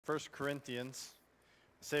First Corinthians.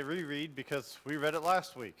 I say reread because we read it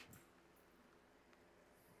last week.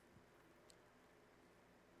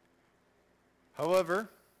 However,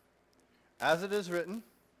 as it is written,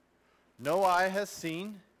 no eye has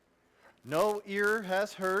seen, no ear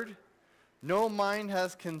has heard, no mind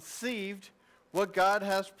has conceived what God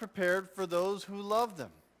has prepared for those who love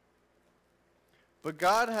them. But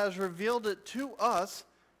God has revealed it to us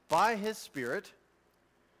by His Spirit.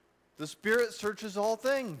 The Spirit searches all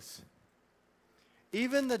things,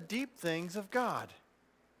 even the deep things of God.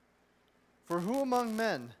 For who among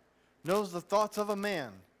men knows the thoughts of a man,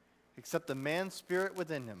 except the man's spirit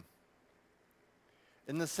within him?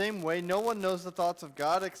 In the same way, no one knows the thoughts of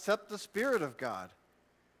God except the Spirit of God.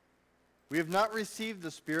 We have not received the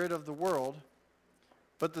spirit of the world,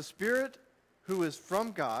 but the Spirit who is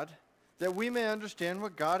from God, that we may understand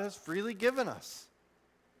what God has freely given us.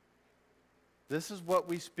 This is what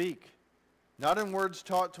we speak, not in words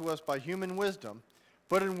taught to us by human wisdom,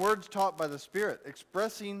 but in words taught by the Spirit,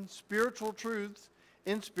 expressing spiritual truths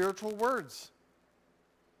in spiritual words.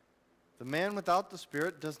 The man without the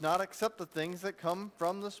Spirit does not accept the things that come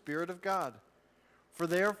from the Spirit of God, for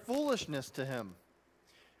they are foolishness to him,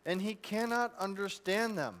 and he cannot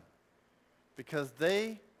understand them, because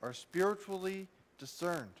they are spiritually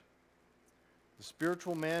discerned. The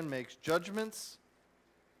spiritual man makes judgments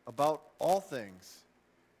about all things,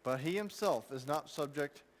 but he himself is not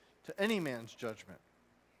subject to any man's judgment.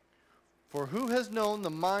 For who has known the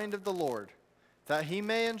mind of the Lord, that he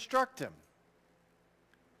may instruct him?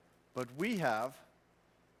 But we have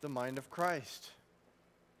the mind of Christ.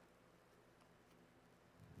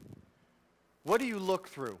 What do you look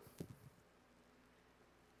through?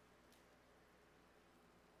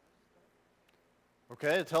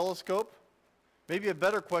 Okay, a telescope. Maybe a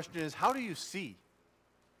better question is, how do you see?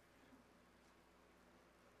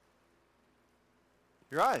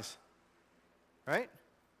 Your eyes, right?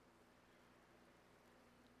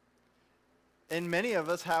 And many of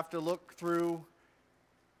us have to look through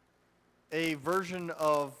a version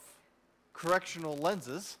of correctional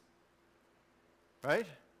lenses, right?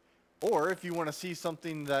 Or if you want to see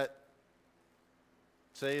something that,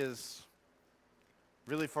 say, is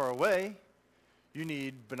really far away, you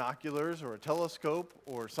need binoculars or a telescope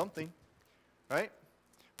or something, right?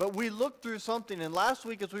 But we look through something, and last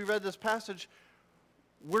week as we read this passage,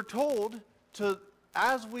 we're told to,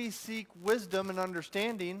 as we seek wisdom and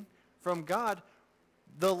understanding from God,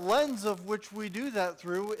 the lens of which we do that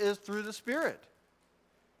through is through the Spirit.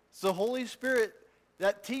 It's the Holy Spirit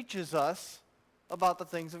that teaches us about the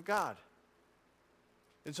things of God.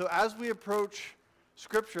 And so as we approach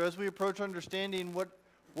Scripture, as we approach understanding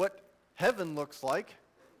what heaven looks like,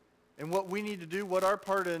 and what we need to do, what our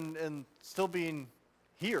part in still being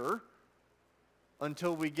here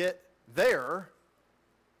until we get there,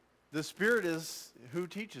 the Spirit is who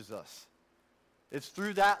teaches us. It's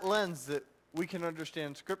through that lens that we can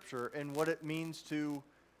understand Scripture and what it means to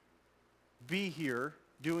be here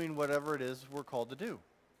doing whatever it is we're called to do,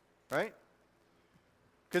 right?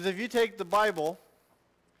 Because if you take the Bible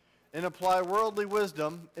and apply worldly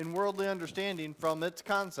wisdom and worldly understanding from its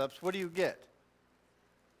concepts, what do you get?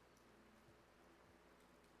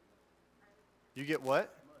 You get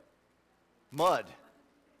what? Mud.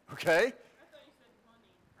 Okay?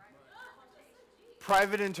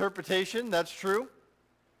 Private interpretation, that's true.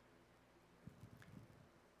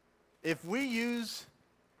 If we use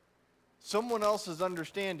someone else's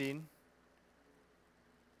understanding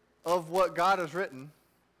of what God has written,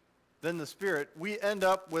 then the Spirit, we end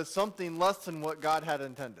up with something less than what God had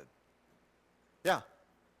intended. Yeah. Isn't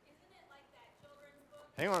it like that children's book?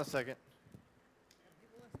 Hang on a second.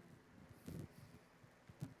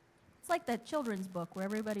 It's like that children's book where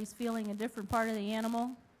everybody's feeling a different part of the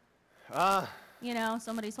animal. You know,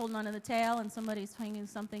 somebody's holding onto the tail and somebody's hanging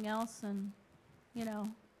something else, and, you know,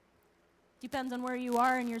 depends on where you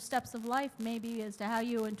are in your steps of life, maybe, as to how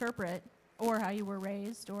you interpret or how you were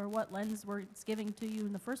raised or what lens it's giving to you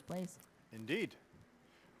in the first place. Indeed.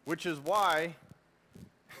 Which is why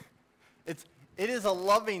it is a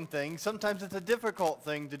loving thing. Sometimes it's a difficult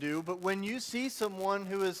thing to do, but when you see someone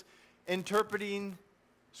who is interpreting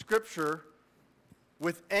Scripture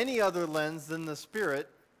with any other lens than the Spirit,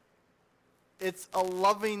 it's a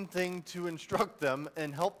loving thing to instruct them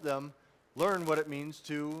and help them learn what it means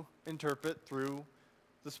to interpret through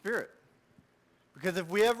the Spirit. Because if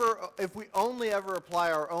we only ever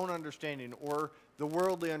apply our own understanding or the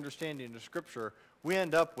worldly understanding of Scripture, we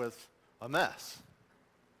end up with a mess.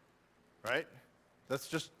 Right? That's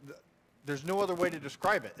just, there's no other way to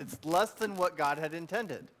describe it. It's less than what God had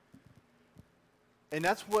intended. And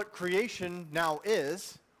that's what creation now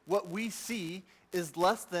is. What we see is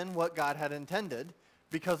less than what God had intended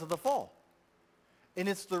because of the fall. And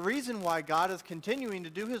it's the reason why God is continuing to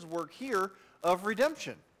do his work here of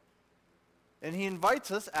redemption. And he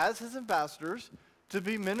invites us as his ambassadors to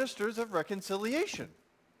be ministers of reconciliation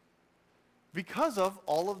because of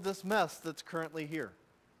all of this mess that's currently here.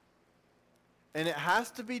 And it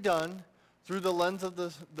has to be done through the lens of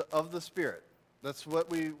the Spirit. That's what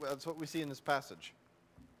we see in this passage.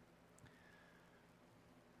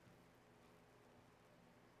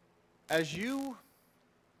 As you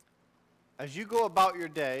go about your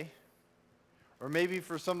day, or maybe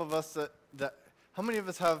for some of us that how many of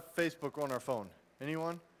us have Facebook on our phone?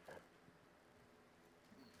 Anyone?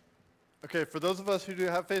 Okay, for those of us who do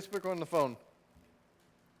have Facebook on the phone,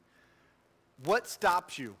 what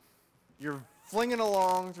stops you? You're flinging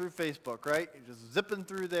along through Facebook, right? You're just zipping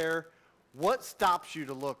through there. What stops you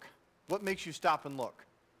to look? What makes you stop and look?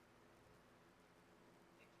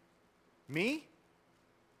 Me?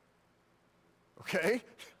 Okay.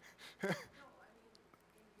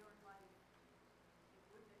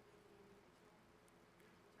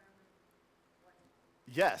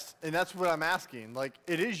 Yes, and that's what I'm asking. Like,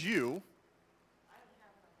 it is you.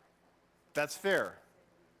 That's fair.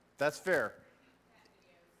 That's fair.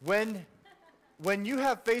 When you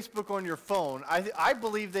have Facebook on your phone, I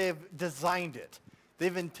believe they have designed it.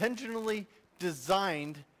 They've intentionally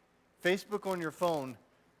designed Facebook on your phone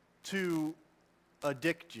to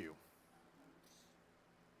addict you.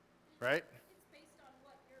 Right? It's based on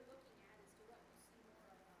what you're looking at as to what you see more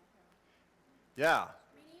of. Yeah.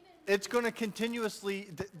 I mean, even It's going to continuously,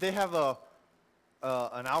 they have an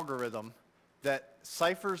algorithm that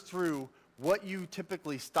ciphers through what you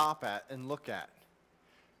typically stop at and look at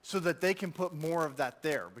so that they can put more of that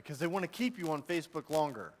there because they want to keep you on Facebook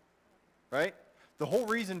longer, right? The whole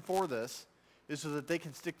reason for this is so that they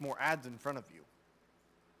can stick more ads in front of you,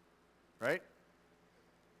 right?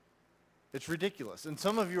 It's ridiculous. And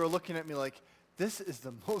some of you are looking at me like, this is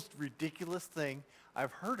the most ridiculous thing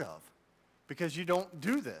I've heard of because you don't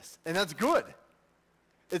do this. And that's good.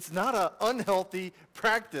 It's not an unhealthy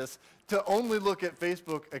practice to only look at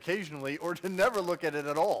Facebook occasionally or to never look at it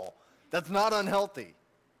at all. That's not unhealthy.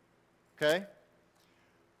 Okay?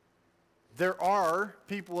 There are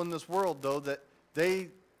people in this world, though, that they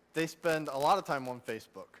spend a lot of time on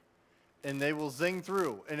Facebook. And they will zing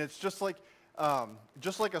through. And it's just like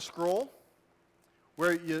a scroll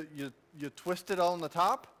where you twist it on the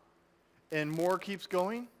top and more keeps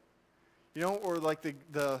going. You know, or like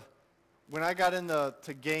the when I got into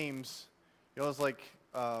games, it was like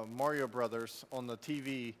Mario Brothers on the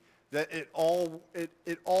TV, that it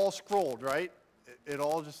all scrolled, right? It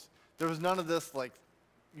all just, there was none of this like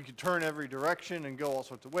you could turn every direction and go all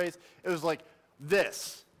sorts of ways. It was like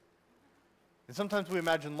this. And sometimes we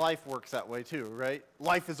imagine life works that way too, right?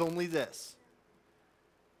 Life is only this.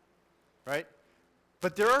 Right?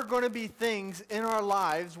 But there are going to be things in our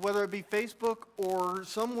lives, whether it be Facebook or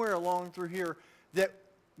somewhere along through here, that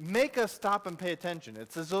make us stop and pay attention.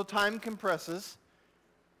 It's as though time compresses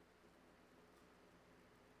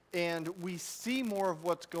and we see more of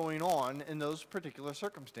what's going on in those particular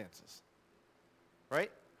circumstances.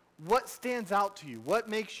 Right? What stands out to you? What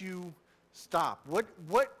makes you stop? What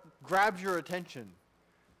grabs your attention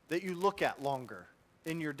that you look at longer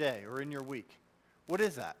in your day or in your week? What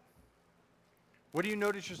is that? What do you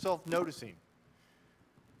notice yourself noticing?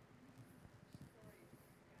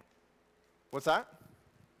 What's that?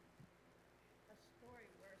 A story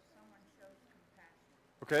where someone shows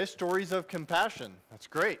compassion. Okay, stories of compassion. That's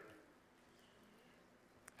great.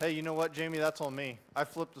 Hey, you know what, Jamie? That's on me. I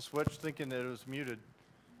flipped the switch thinking that it was muted.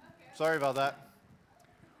 Okay. Sorry about that.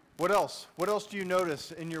 What else? What else do you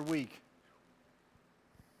notice in your week?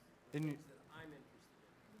 In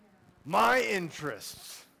my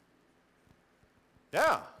interests.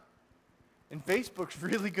 Yeah. And Facebook's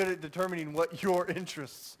really good at determining what your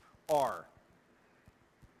interests are.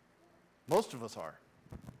 Most of us are.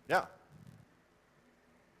 Yeah.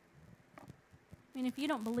 I mean, if you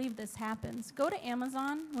don't believe this happens, go to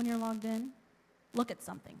Amazon when you're logged in, look at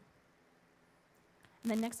something.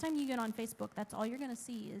 And then next time you get on Facebook, that's all you're going to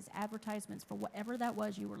see is advertisements for whatever that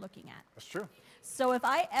was you were looking at. That's true. So if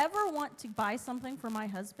I ever want to buy something for my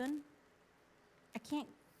husband, I can't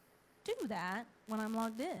do that when I'm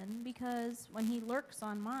logged in because when he lurks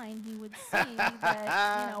on mine, he would see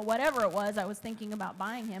that, whatever it was I was thinking about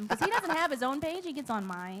buying him. Because he doesn't have his own page, he gets on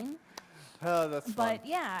mine. Oh, that's fun. But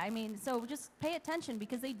yeah, I mean, so just pay attention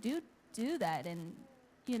because they do that and,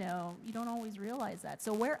 you don't always realize that.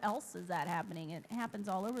 So where else is that happening? It happens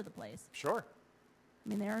all over the place. Sure. I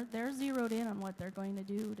mean, they're zeroed in on what they're going to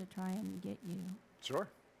do to try and get you. Sure.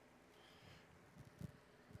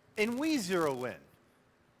 And we zero in.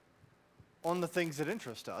 on the things that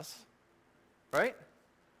interest us, right?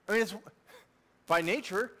 I mean, it's by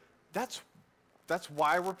nature, that's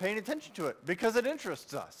why we're paying attention to it, because it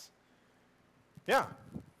interests us. Yeah.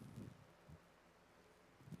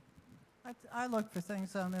 I look for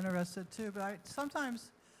things I'm interested too, but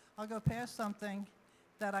sometimes I'll go past something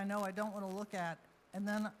that I know I don't want to look at, and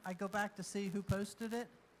then I go back to see who posted it,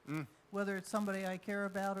 whether it's somebody I care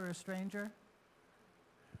about or a stranger.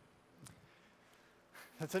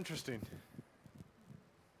 That's interesting.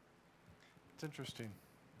 It's interesting.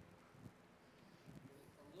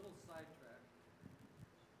 A little sidetrack.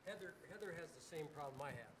 Heather has the same problem I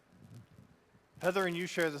have. Heather and you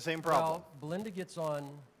share the same problem. Well, Belinda gets on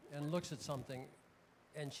and looks at something,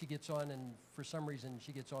 and she gets on, and for some reason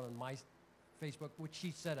she gets on my Facebook, which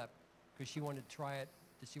she set up because she wanted to try it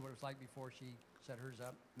to see what it was like before she set hers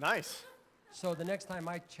up. Nice. So the next time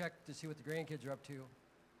I check to see what the grandkids are up to,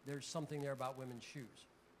 there's something there about women's shoes.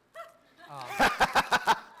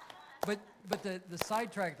 But the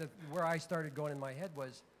sidetrack where I started going in my head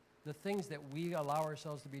was the things that we allow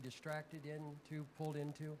ourselves to be distracted into, pulled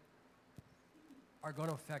into, are going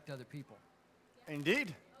to affect other people.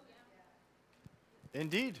 Indeed.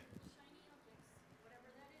 Indeed.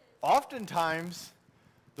 Oftentimes,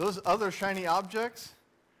 those other shiny objects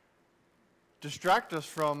distract us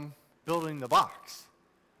from building the box.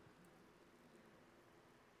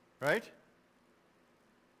 Right?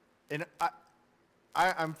 And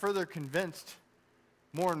I'm further convinced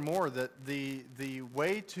more and more that the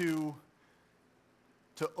way to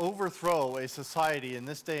overthrow a society in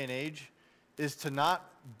this day and age is to not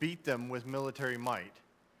beat them with military might,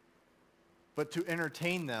 but to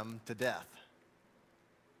entertain them to death.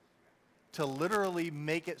 To literally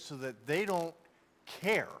make it so that they don't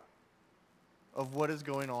care of what is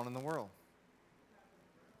going on in the world.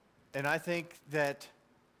 And I think that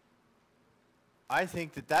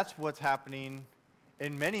that's what's happening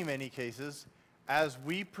in many, many cases as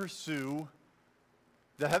we pursue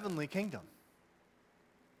the heavenly kingdom.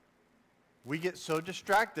 We get so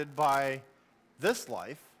distracted by this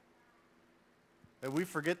life that we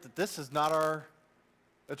forget that this is not our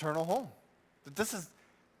eternal home. That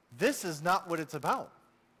this is not what it's about.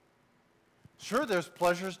 Sure, there's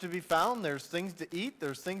pleasures to be found, there's things to eat,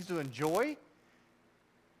 there's things to enjoy.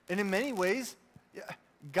 And in many ways,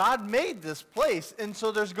 God made this place, and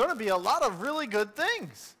so there's going to be a lot of really good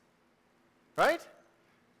things. Right?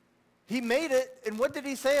 He made it, and what did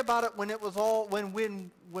he say about it when it was all,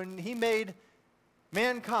 when he made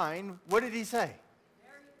mankind, what did he say?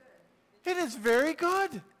 Very good. It is very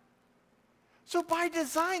good. So by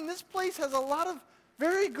design, this place has a lot of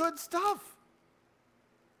very good stuff.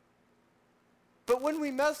 But when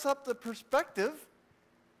we mess up the perspective,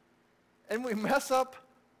 and we mess up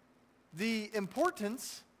the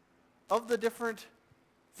importance of the different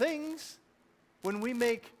things, when we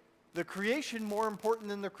make the creation more important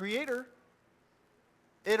than the creator,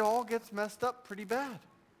 it all gets messed up pretty bad.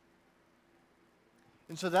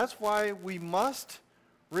 And so that's why we must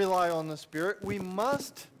rely on the Spirit. We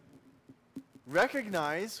must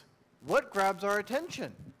recognize what grabs our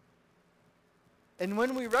attention. And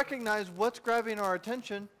when we recognize what's grabbing our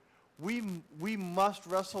attention, we must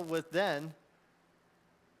wrestle with then,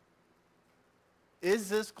 is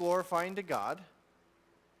this glorifying to God?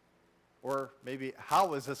 Or maybe,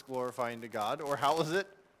 how is this glorifying to God? Or how is it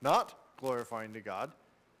not glorifying to God?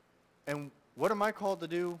 And what am I called to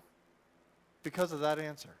do because of that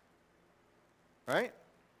answer? Right?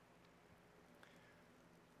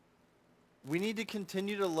 We need to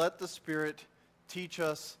continue to let the Spirit teach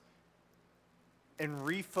us and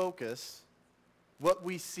refocus what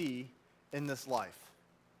we see in this life.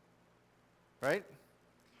 Right?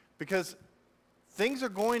 Because things are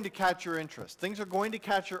going to catch your interest. Things are going to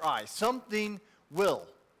catch your eye. Something will.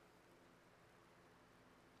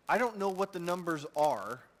 I don't know what the numbers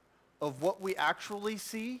are of what we actually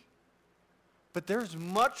see, but there's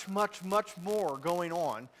much, much, much more going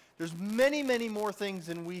on. There's many, many more things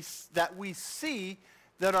that we see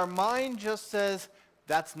that our mind just says,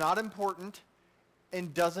 that's not important,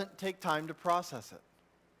 and doesn't take time to process it.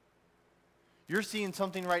 You're seeing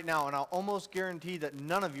something right now, and I'll almost guarantee that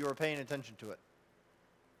none of you are paying attention to it.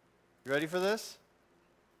 You ready for this?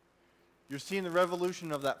 You're seeing the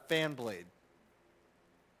revolution of that fan blade.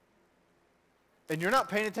 And you're not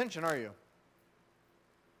paying attention, are you?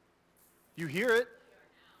 You hear it.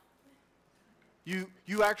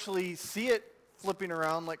 You actually see it flipping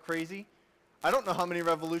around like crazy. I don't know how many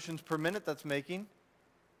revolutions per minute that's making.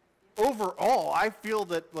 Overall, I feel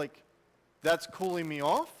that that's cooling me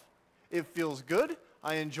off. It feels good.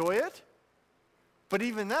 I enjoy it. But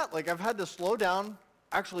even that, I've had to slow down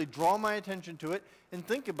actually draw my attention to it and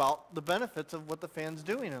think about the benefits of what the fan's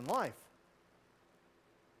doing in life.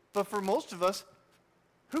 But for most of us,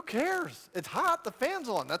 who cares? It's hot, the fan's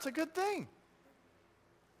on. That's a good thing.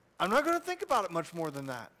 I'm not going to think about it much more than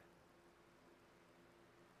that.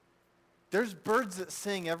 There's birds that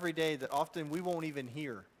sing every day that often we won't even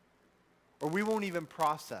hear or we won't even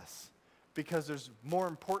process because there's more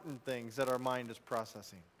important things that our mind is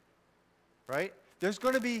processing, right? There's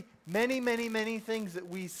going to be many, many, many things that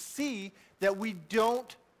we see that we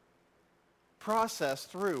don't process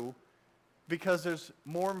through because there's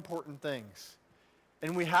more important things.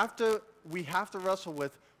 And we have to wrestle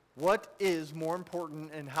with what is more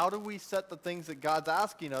important and how do we set the things that God's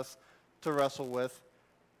asking us to wrestle with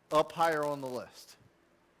up higher on the list.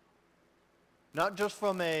 Not just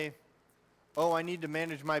from I need to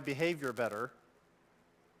manage my behavior better.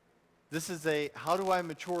 This is how do I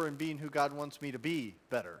mature in being who God wants me to be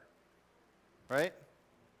better? Right?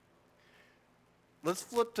 Let's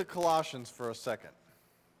flip to Colossians for a second.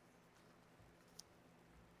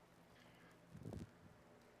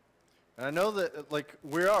 And I know that,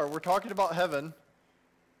 we're talking about heaven,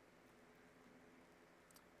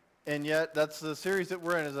 and yet that's the series that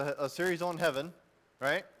we're in, is a series on heaven,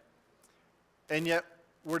 right? And yet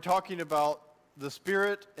we're talking about the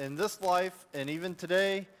Spirit in this life, and even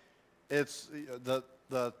today, it's the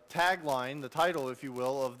tagline, the title, if you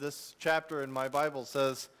will, of this chapter in my Bible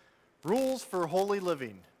says, Rules for Holy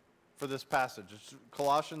Living, for this passage. It's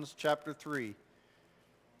Colossians chapter 3.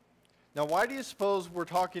 Now, why do you suppose we're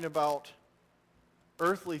talking about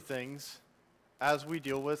earthly things as we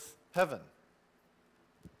deal with heaven?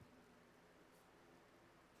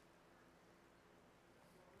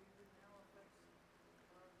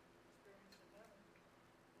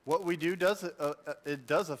 What we do does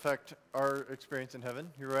affect our experience in heaven.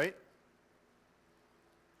 You're right.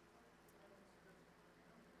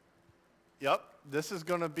 Yep. This is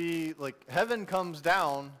going to be like heaven comes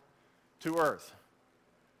down to earth.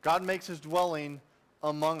 God makes his dwelling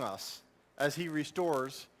among us as he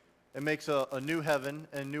restores and makes a new heaven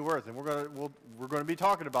and new earth. And we're going to be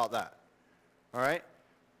talking about that. All right?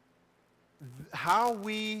 How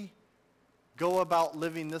we go about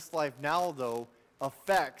living this life now, though,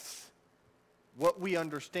 affects what we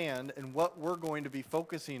understand and what we're going to be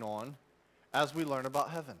focusing on as we learn about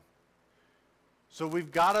heaven. So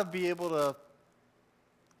we've got to be able to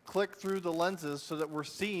click through the lenses so that we're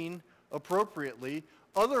seeing appropriately.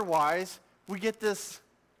 Otherwise, we get this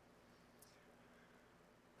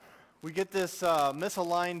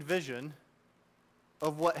misaligned vision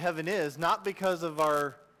of what heaven is, not because of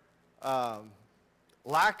our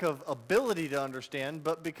lack of ability to understand,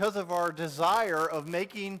 but because of our desire of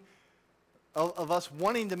us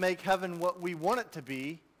wanting to make heaven what we want it to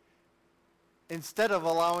be, instead of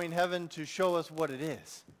allowing heaven to show us what it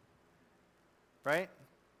is. Right?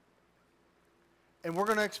 And we're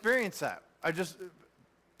going to experience that.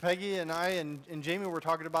 Peggy and I and Jamie were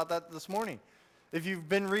talking about that this morning. If you've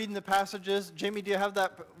been reading the passages, Jamie, do you have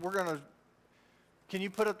that? Can you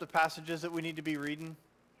put up the passages that we need to be reading?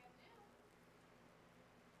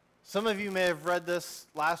 Some of you may have read this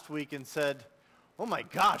last week and said, oh my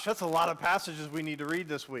gosh, that's a lot of passages we need to read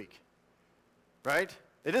this week. Right?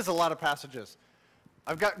 It is a lot of passages.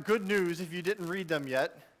 I've got good news if you didn't read them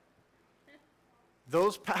yet.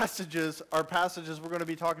 Those passages are passages we're going to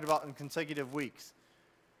be talking about in consecutive weeks.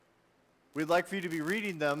 We'd like for you to be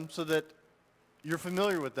reading them so that you're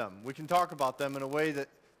familiar with them. We can talk about them in a way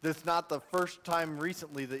that's not the first time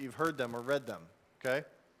recently that you've heard them or read them, okay?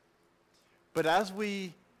 But as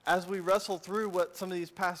we wrestle through what some of these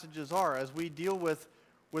passages are, as we deal with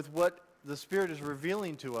what the Spirit is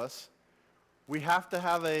revealing to us, we have to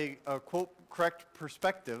have a quote, correct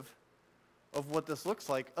perspective of what this looks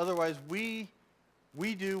like. Otherwise, we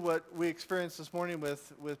do what we experienced this morning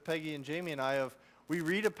with Peggy and Jamie and I we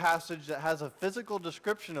read a passage that has a physical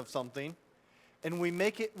description of something, and we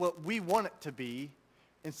make it what we want it to be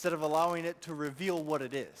instead of allowing it to reveal what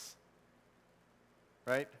it is.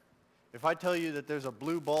 Right? If I tell you that there's a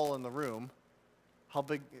blue ball in the room, how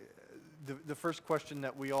big, the first question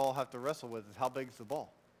that we all have to wrestle with is how big is the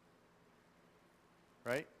ball?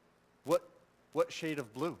 Right? What shade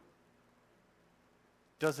of blue?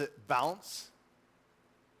 Does it bounce?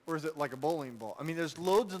 Or is it like a bowling ball? I mean, there's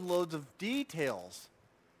loads and loads of details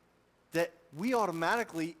that we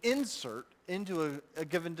automatically insert into a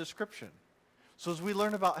given description. So as we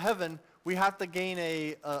learn about heaven, we have to gain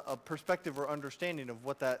a perspective or understanding of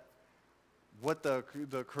what the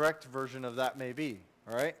correct version of that may be.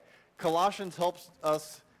 All right? Colossians helps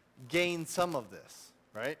us gain some of this,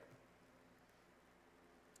 right?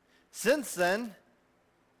 Since then,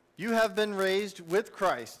 You have been raised with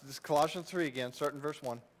Christ. This is Colossians 3 again, starting verse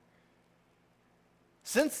 1.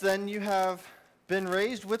 Since then you have been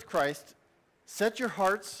raised with Christ. Set your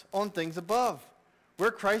hearts on things above,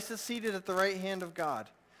 where Christ is seated at the right hand of God.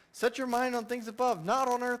 Set your mind on things above, not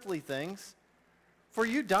on earthly things. For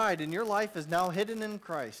you died, and your life is now hidden in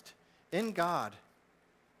Christ, in God.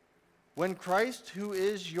 When Christ, who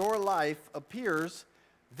is your life, appears,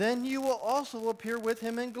 then you will also appear with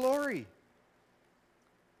him in glory.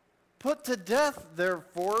 Put to death,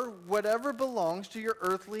 therefore, whatever belongs to your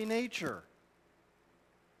earthly nature.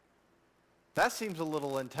 That seems a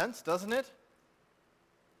little intense, doesn't it?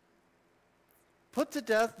 Put to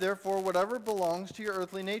death, therefore, whatever belongs to your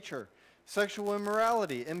earthly nature. Sexual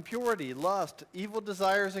immorality, impurity, lust, evil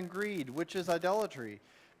desires, and greed, which is idolatry.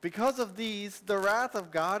 Because of these, the wrath of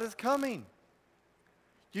God is coming.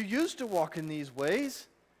 You used to walk in these ways,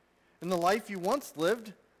 in the life you once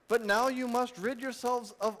lived, but now you must rid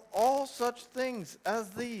yourselves of all such things as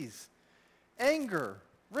these: anger,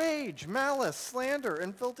 rage, malice, slander,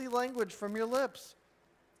 and filthy language from your lips.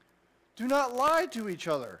 Do not lie to each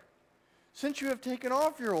other, since you have taken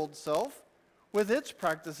off your old self with its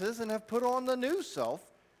practices and have put on the new self,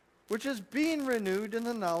 which is being renewed in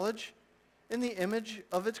the knowledge in the image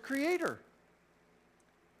of its creator.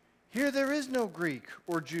 Here there is no Greek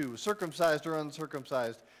or Jew, circumcised or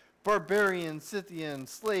uncircumcised, barbarian, Scythian,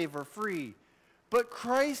 slave or free, but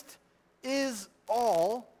Christ is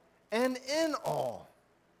all and in all.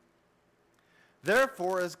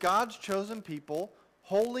 Therefore, as God's chosen people,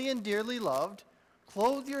 holy and dearly loved,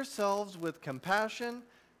 clothe yourselves with compassion,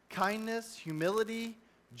 kindness, humility,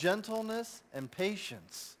 gentleness, and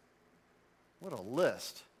patience. What a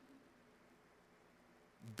list.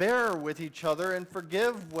 Bear with each other and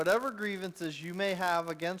forgive whatever grievances you may have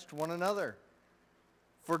against one another.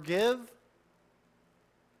 Forgive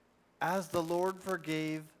as the Lord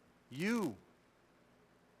forgave you.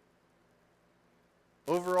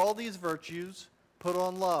 Over all these virtues, put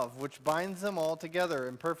on love, which binds them all together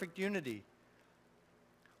in perfect unity.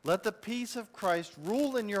 Let the peace of Christ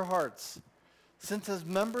rule in your hearts, since as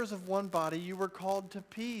members of one body you were called to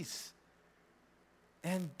peace.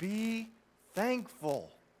 And be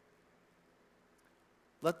thankful.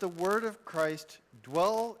 Let the word of Christ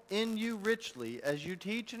dwell in you richly as you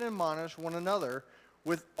teach and admonish one another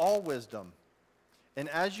with all wisdom. And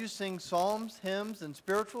as you sing psalms, hymns, and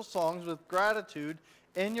spiritual songs with gratitude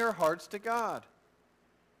in your hearts to God.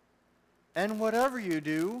 And whatever you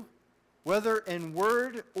do, whether in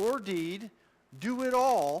word or deed, do it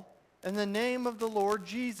all in the name of the Lord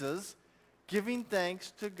Jesus, giving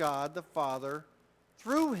thanks to God the Father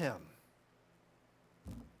through him.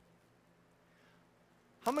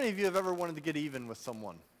 How many of you have ever wanted to get even with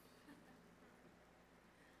someone?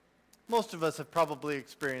 Most of us have probably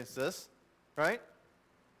experienced this, right?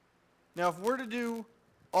 Now, if we're to do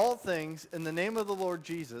all things in the name of the Lord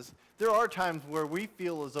Jesus, there are times where we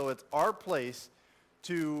feel as though it's our place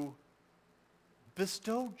to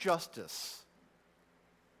bestow justice,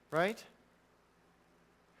 right?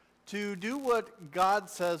 To do what God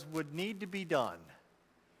says would need to be done.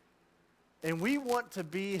 And we want to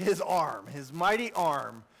be his arm, his mighty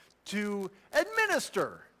arm, to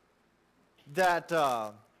administer that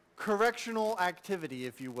correctional activity,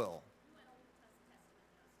 if you will.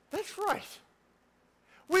 That's right.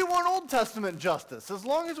 We want Old Testament justice, as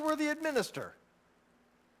long as we're the administrator.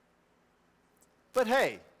 But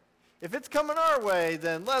hey, if it's coming our way,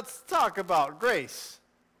 then let's talk about grace,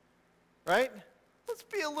 right? Let's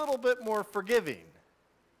be a little bit more forgiving.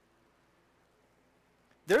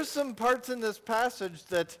 There's some parts in this passage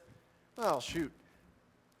that, well, shoot.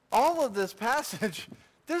 All of this passage,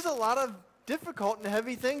 there's a lot of difficult and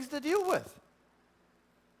heavy things to deal with.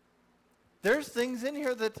 There's things in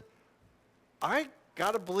here that I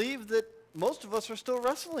got to believe that most of us are still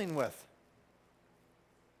wrestling with.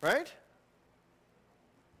 Right?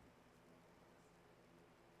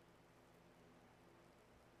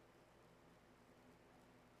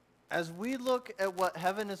 As we look at what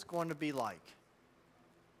heaven is going to be like,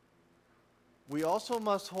 we also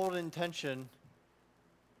must hold in tension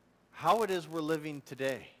how it is we're living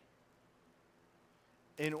today,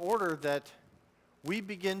 in order that we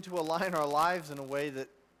begin to align our lives in a way that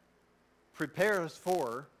prepares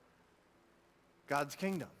for God's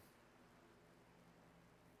kingdom.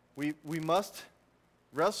 We must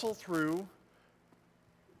wrestle through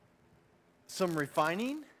some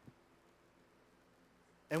refining,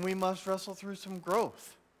 and we must wrestle through some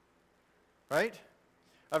growth, right?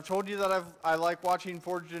 I've told you that I like watching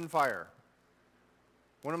Forged in Fire.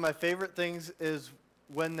 One of my favorite things is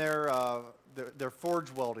when they're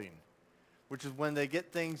forge welding, which is when they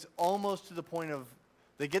get things almost to the point of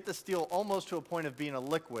They get the steel almost to a point of being a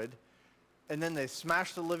liquid, and then they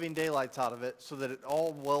smash the living daylights out of it so that it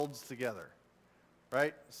all welds together,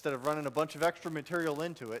 right? Instead of running a bunch of extra material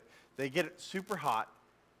into it, they get it super hot,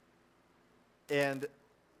 and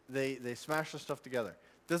they smash the stuff together.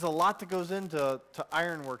 There's a lot that goes into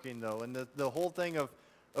iron working, though, and the whole thing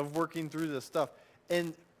of working through this stuff.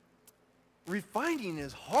 And refining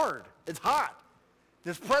is hard. It's hot.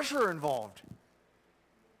 There's pressure involved.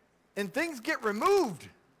 And things get removed,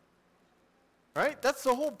 right? That's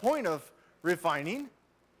the whole point of refining,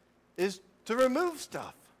 is to remove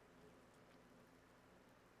stuff.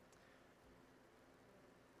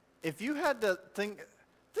 If you had to think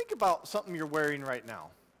about something you're wearing right now.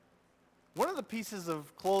 One of the pieces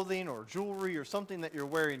of clothing or jewelry or something that you're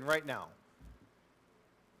wearing right now.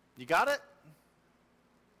 You got it?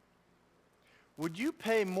 Would you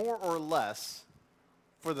pay more or less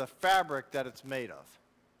for the fabric that it's made of?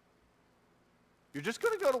 You're just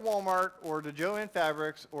going to go to Walmart or to Joann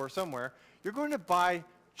Fabrics or somewhere. You're going to buy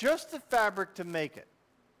just the fabric to make it.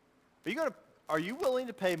 Are you willing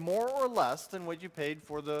to pay more or less than what you paid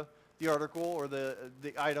for the article or the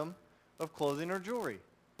item of clothing or jewelry?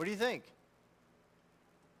 What do you think?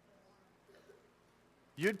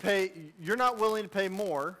 You're not willing to pay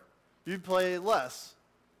more, you'd pay less,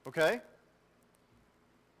 okay?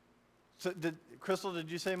 So Crystal,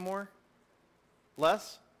 did you say more?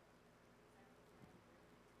 Less?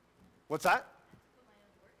 What's that?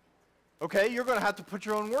 Okay, you're going to have to put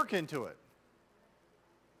your own work into it.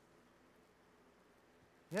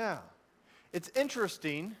 Yeah. It's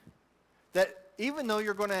interesting that even though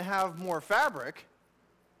you're going to have more fabric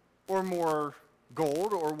or more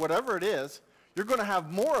gold or whatever it is, you're going to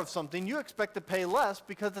have more of something, you expect to pay less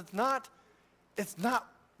because it's not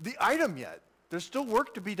the item yet. There's still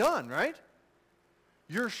work to be done, right?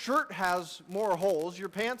 Your shirt has more holes, your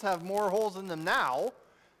pants have more holes in them now.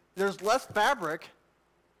 There's less fabric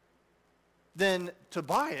than to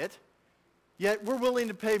buy it, yet we're willing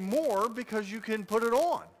to pay more because you can put it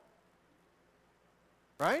on.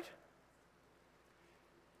 Right?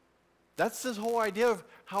 That's this whole idea of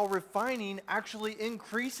how refining actually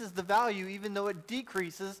increases the value even though it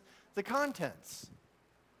decreases the contents.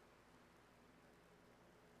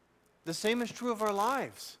 The same is true of our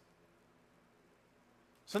lives.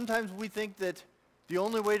 Sometimes we think that the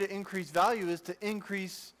only way to increase value is to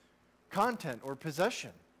increase content or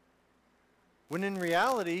possession. When in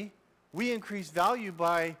reality, we increase value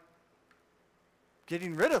by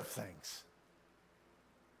getting rid of things.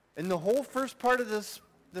 In the whole first part of this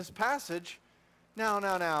passage, now,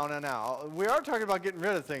 we are talking about getting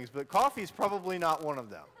rid of things, but coffee is probably not one of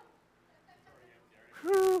them.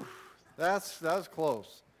 Whew, that was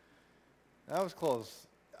close. That was close.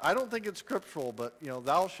 I don't think it's scriptural, but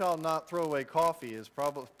thou shalt not throw away coffee is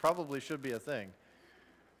probably should be a thing.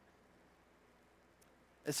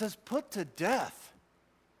 It says put to death.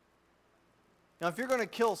 Now, if you're going to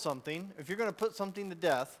kill something, if you're going to put something to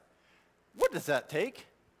death, what does that take?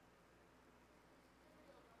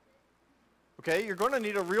 Okay, you're going to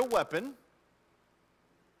need a real weapon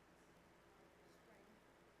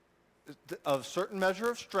of certain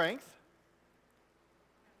measure of strength.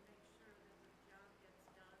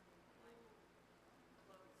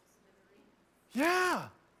 Yeah,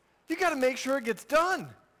 you got to make sure it gets done.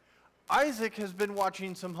 Isaac has been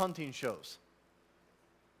watching some hunting shows,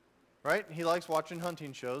 right? He likes watching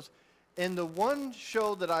hunting shows. And the one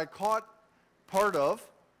show that I caught part of,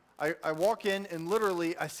 I walk in and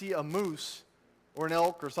literally I see a moose or an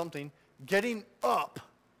elk or something getting up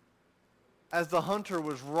as the hunter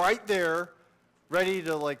was right there ready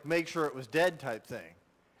to make sure it was dead type thing.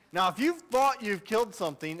 Now, if you've thought you've killed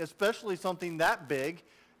something, especially something that big,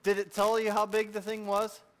 did it tell you how big the thing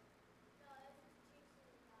was?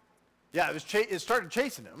 Yeah, it started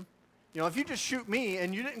chasing him. If you just shoot me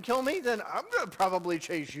and you didn't kill me, then I'm going to probably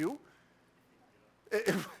chase you.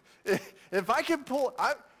 If I can pull,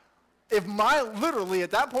 literally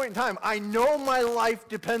at that point in time, I know my life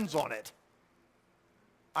depends on it.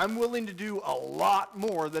 I'm willing to do a lot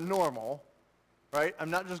more than normal, right?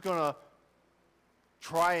 I'm not just going to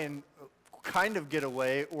try and kind of get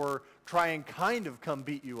away or try and kind of come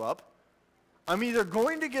beat you up. I'm either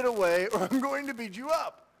going to get away or I'm going to beat you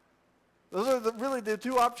up. Those are really the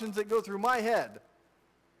two options that go through my head,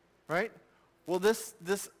 right? Well, this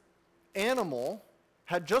animal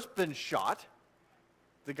had just been shot.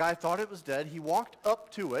 The guy thought it was dead. He walked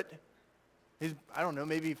up to it. He's,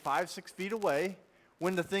 maybe 5-6 feet away.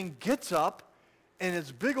 When the thing gets up, and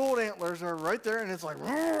its big old antlers are right there, and it's like,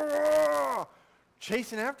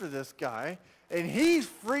 chasing after this guy, and he's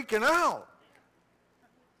freaking out.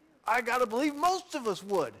 I got to believe most of us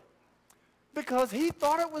would. Because he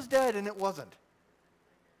thought it was dead and it wasn't.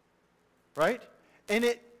 Right?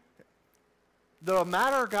 And the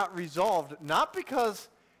matter got resolved not because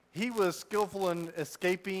he was skillful in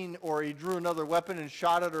escaping or he drew another weapon and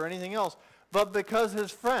shot it or anything else, but because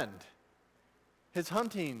his friend, his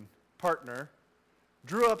hunting partner,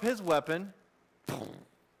 drew up his weapon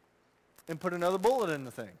and put another bullet in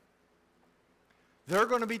the thing. There are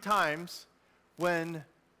going to be times when,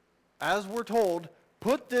 as we're told,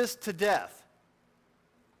 put this to death,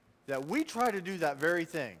 that we try to do that very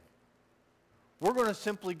thing. We're going to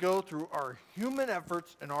simply go through our human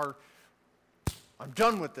efforts and I'm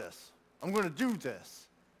done with this. I'm going to do this.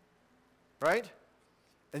 Right?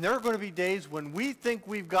 And there are going to be days when we think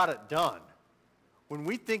we've got it done. When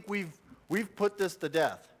we think we've put this to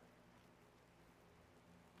death.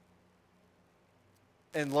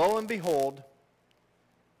 And lo and behold,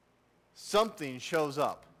 something shows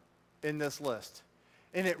up in this list.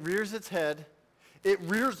 And it rears its head. It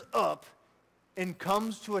rears up and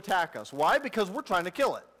comes to attack us. Why? Because we're trying to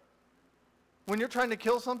kill it. When you're trying to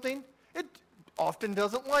kill something, it often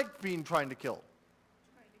doesn't like being trying to kill.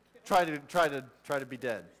 Try to be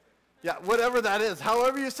dead. Yeah, whatever that is,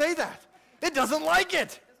 however you say that. It doesn't like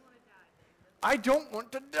it. I don't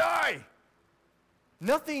want to die.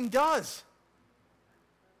 Nothing does.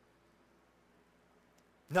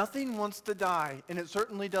 Nothing wants to die, and it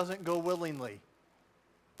certainly doesn't go willingly.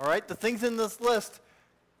 All right? The things in this list,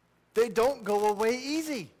 they don't go away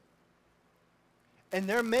easy. And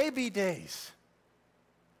there may be days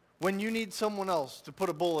when you need someone else to put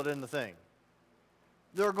a bullet in the thing.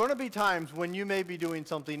 There are going to be times when you may be doing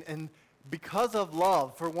something, and because of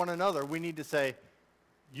love for one another, we need to say,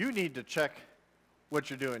 you need to check what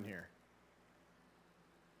you're doing here.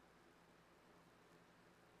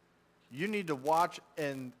 You need to watch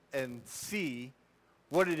and see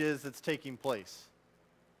what it is that's taking place.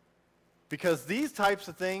 Because these types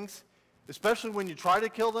of things, especially when you try to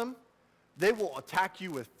kill them, they will attack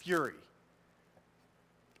you with fury.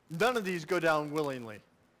 None of these go down willingly.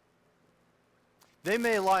 They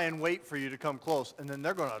may lie in wait for you to come close, and then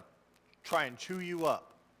they're going to try and chew you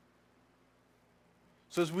up.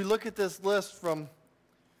 So as we look at this list from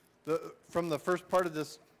the first part of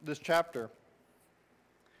this chapter,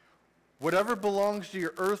 whatever belongs to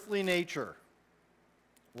your earthly nature,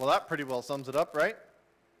 well, that pretty well sums it up, right?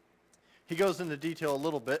 He goes into detail a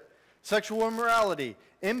little bit. Sexual immorality,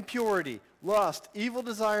 impurity, lust, evil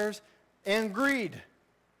desires, and greed.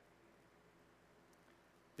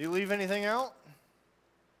 Do you leave anything out?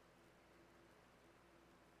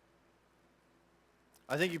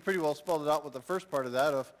 I think you pretty well spelled it out with the first part of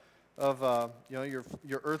that of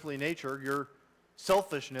your earthly nature, your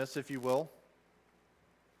selfishness, if you will.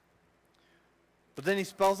 But then he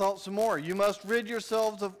spells out some more. You must rid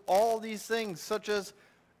yourselves of all these things, such as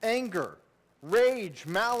anger, rage,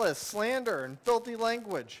 malice, slander, and filthy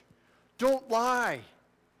language. Don't lie,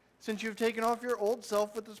 since you've taken off your old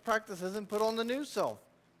self with its practices and put on the new self.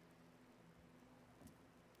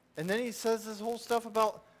 And then he says this whole stuff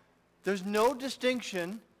about there's no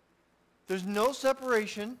distinction, there's no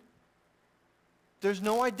separation, there's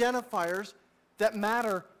no identifiers that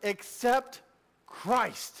matter except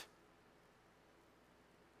Christ.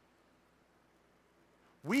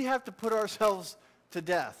 We have to put ourselves to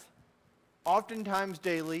death, oftentimes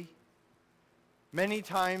daily, many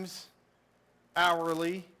times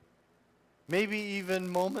hourly, maybe even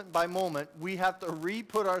moment by moment. We have to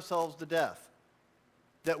re-put ourselves to death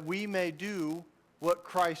that we may do what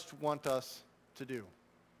Christ wants us to do.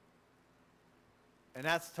 And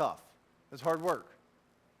that's tough. It's hard work.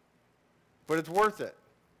 But it's worth it.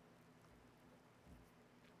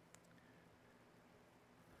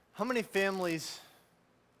 How many families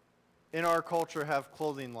in our culture have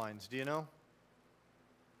clothing lines? Do you know?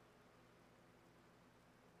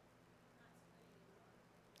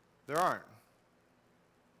 There aren't.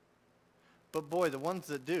 But boy, the ones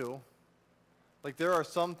that do, like there are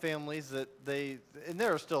some families that and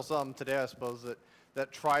there are still some today, I suppose,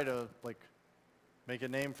 that try to like make a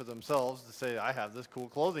name for themselves to say, I have this cool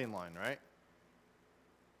clothing line, right?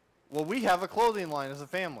 Well, we have a clothing line as a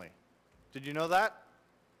family. Did you know that?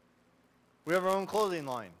 We have our own clothing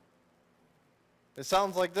line. It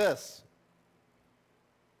sounds like this: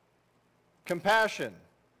 compassion,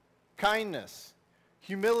 kindness,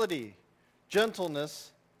 humility,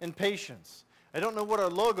 gentleness, and patience. I don't know what our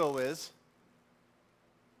logo is.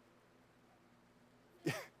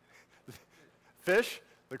 Fish,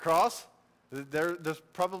 the cross, there's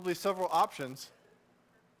probably several options,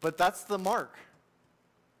 but that's the mark.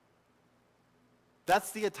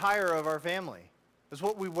 That's the attire of our family. It's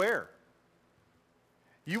what we wear.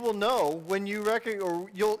 You will know when you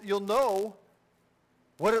you'll know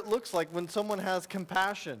what it looks like when someone has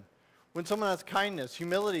compassion, when someone has kindness,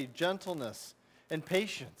 humility, gentleness, and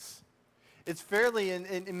patience. It's fairly,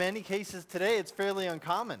 in many cases today, it's fairly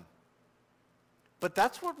uncommon. But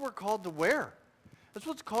that's what we're called to wear. That's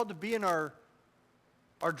what's called to be in our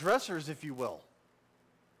dressers, if you will.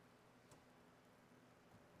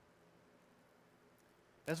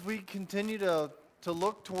 As we continue to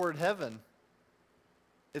look toward heaven,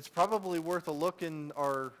 it's probably worth a look in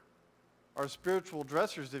our spiritual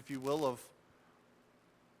dressers, if you will, of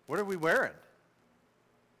what are we wearing?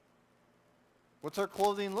 What's our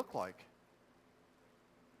clothing look like?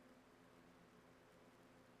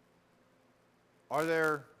 Are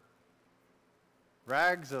there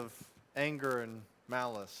rags of anger and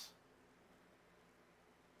malice?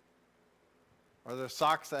 Are there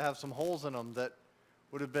socks that have some holes in them that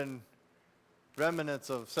would have been remnants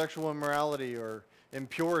of sexual immorality or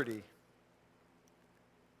impurity?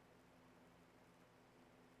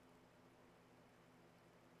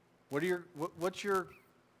 What's your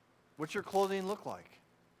clothing look like?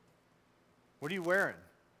 What are you wearing?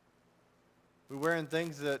 Are we wearing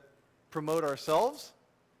things that promote ourselves?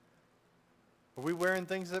 Are we wearing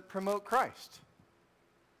things that promote Christ?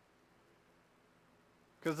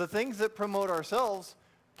 Because the things that promote ourselves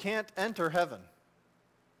can't enter heaven.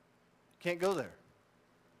 Can't go there.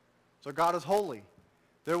 So God is holy.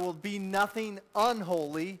 There will be nothing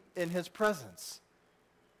unholy in his presence.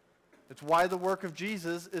 It's why the work of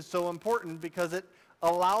Jesus is so important, because it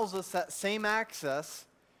allows us that same access.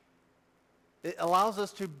 It allows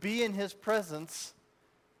us to be in his presence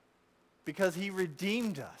because he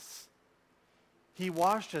redeemed us. He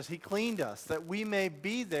washed us. He cleaned us that we may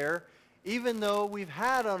be there even though we've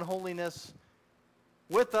had unholiness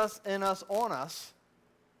with us, in us, on us.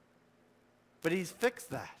 But he's fixed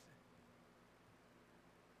that.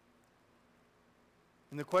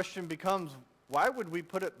 And the question becomes, why would we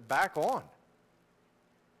put it back on?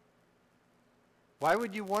 Why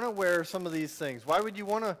would you want to wear some of these things? Why would you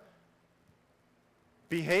want to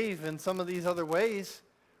behave in some of these other ways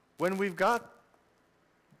when we've got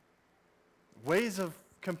ways of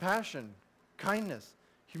compassion, kindness,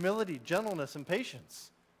 humility, gentleness, and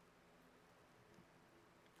patience?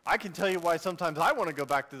 I can tell you why sometimes I want to go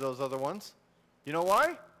back to those other ones. You know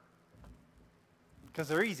why? Because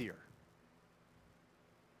they're easier.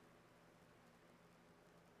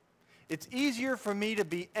 It's easier for me to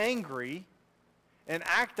be angry and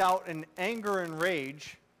act out in anger and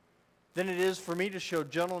rage than it is for me to show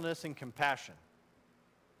gentleness and compassion.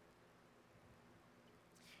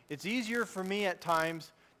 It's easier for me at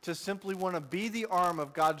times to simply want to be the arm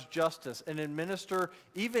of God's justice and administer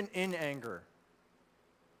even in anger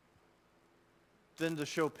than to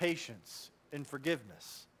show patience and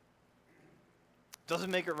forgiveness.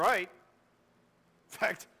 Doesn't make it right. In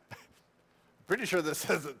fact, I'm pretty sure this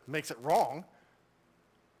says it makes it wrong.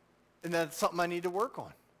 And that's something I need to work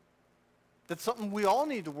on. That's something we all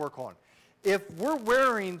need to work on. If we're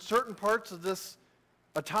wearing certain parts of this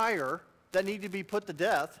attire that need to be put to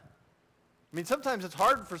death, I mean, sometimes it's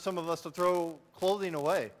hard for some of us to throw clothing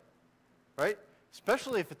away, right?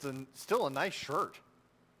 Especially if it's still a nice shirt.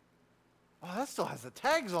 Oh, that still has the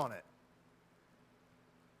tags on it.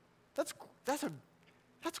 That's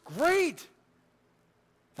great.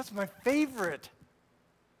 That's my favorite.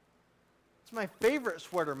 It's my favorite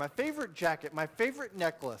sweater, my favorite jacket, my favorite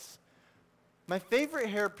necklace, my favorite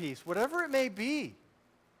hairpiece, whatever it may be.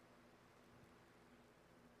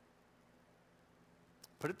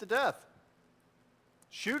 Put it to death.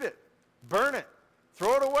 Shoot it. Burn it.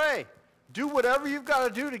 Throw it away. Do whatever you've got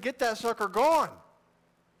to do to get that sucker gone.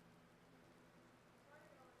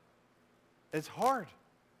 It's hard.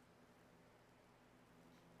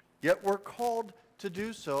 Yet we're called to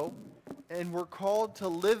do so, and we're called to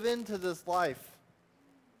live into this life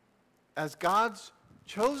as God's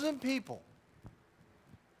chosen people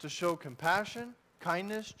to show compassion,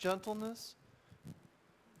 kindness, gentleness.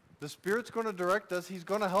 The Spirit's going to direct us. He's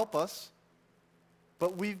going to help us.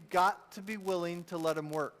 But we've got to be willing to let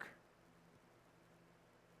him work.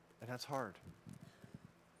 And that's hard.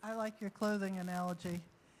 I like your clothing analogy.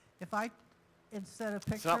 If I, instead of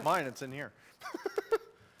picture... It's not mine, it's in here.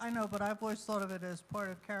 I know, but I've always thought of it as part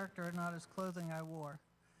of character and not as clothing I wore.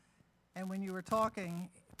 And when you were talking,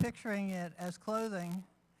 picturing it as clothing,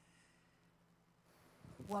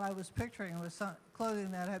 what I was picturing was some clothing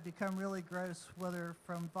that had become really gross, whether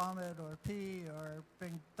from vomit or pee or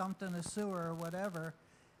being dumped in a sewer or whatever.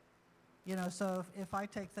 You know, so if I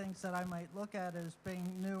take things that I might look at as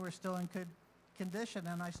being new or still in good condition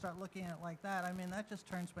and I start looking at it like that, I mean, that just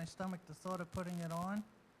turns my stomach, the thought of putting it on.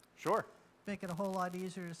 Sure. Make it a whole lot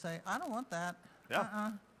easier to say, I don't want that. Yeah.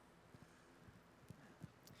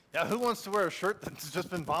 Yeah, who wants to wear a shirt that's just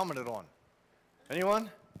been vomited on? Anyone?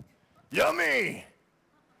 Yummy!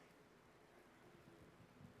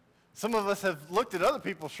 Some of us have looked at other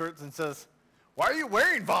people's shirts and says, why are you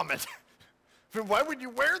wearing vomit? Why would you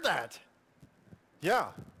wear that? Yeah.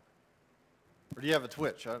 Or do you have a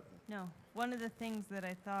twitch? No. One of the things that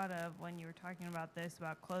I thought of when you were talking about this,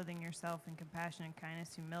 about clothing yourself in compassion and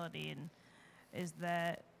kindness, humility, and is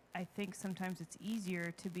that I think sometimes it's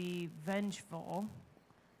easier to be vengeful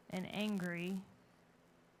and angry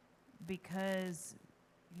because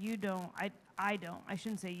you don't, I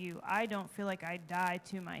shouldn't say you, I don't feel like I die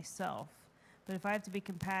to myself. But if I have to be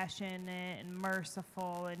compassionate and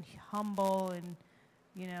merciful and humble and,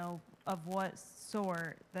 you know, of what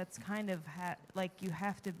sort, that's kind of like you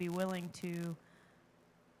have to be willing to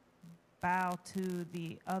bow to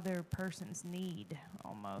the other person's need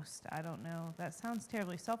almost. I don't know. That sounds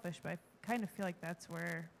terribly selfish, but I kind of feel like that's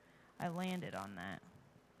where I landed on that.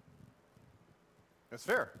 That's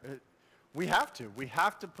fair. We have to. We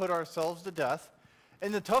have to put ourselves to death.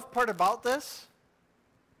 And the tough part about this,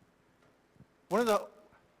 one of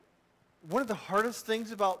the hardest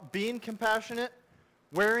things about being compassionate,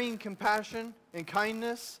 wearing compassion and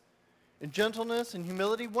kindness and gentleness and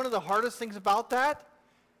humility, one of the hardest things about that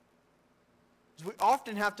is we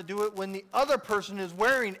often have to do it when the other person is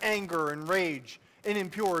wearing anger and rage and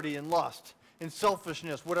impurity and lust and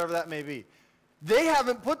selfishness, whatever that may be. They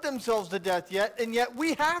haven't put themselves to death yet, and yet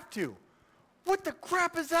we have to. What the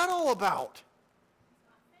crap is that all about?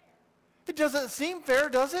 It doesn't seem fair,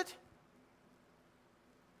 does it?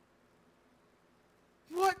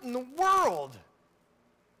 What in the world?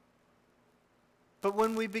 But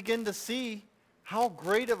when we begin to see how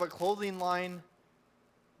great of a clothing line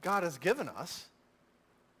God has given us,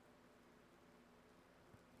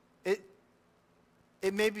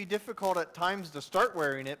 it may be difficult at times to start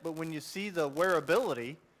wearing it, but when you see the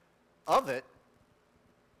wearability of it,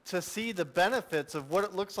 to see the benefits of what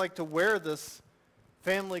it looks like to wear this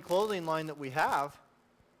family clothing line that we have,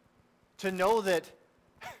 to know that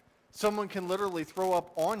someone can literally throw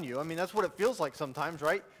up on you. I mean, that's what it feels like sometimes,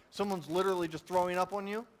 right? Someone's literally just throwing up on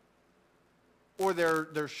you. Or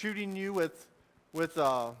they're shooting you with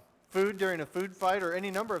food during a food fight or any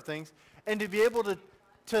number of things. And to be able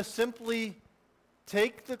to simply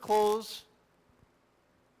take the clothes,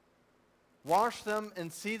 wash them,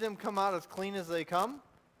 and see them come out as clean as they come.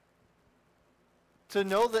 To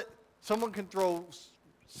know that someone can throw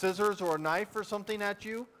scissors or a knife or something at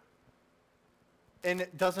you and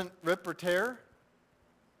it doesn't rip or tear.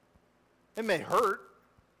 It may hurt.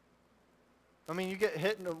 I mean, you get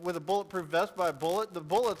hit with a bulletproof vest by a bullet, the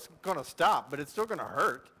bullet's going to stop, but it's still going to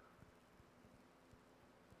hurt.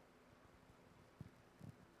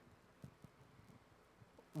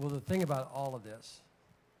 Well, the thing about all of this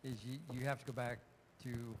is you have to go back to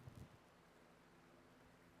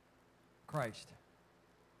Christ.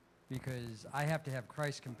 Because I have to have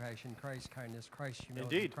Christ's compassion, Christ's kindness, Christ's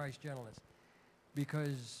humility, Indeed. Christ's gentleness.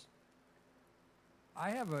 Because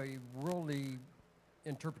I have a worldly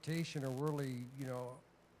interpretation or worldly,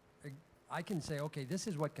 I can say, okay, this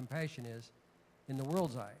is what compassion is in the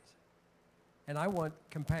world's eyes. And I want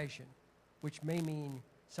compassion, which may mean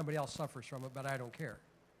somebody else suffers from it, but I don't care.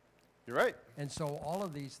 You're right. And so all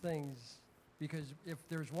of these things, because if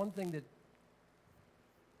there's one thing that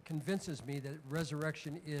convinces me that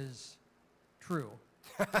resurrection is true,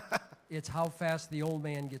 it's how fast the old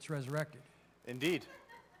man gets resurrected. Indeed.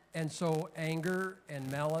 And so anger and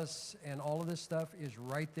malice and all of this stuff is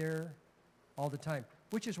right there all the time,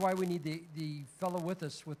 which is why we need the fellow with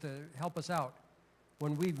us to help us out.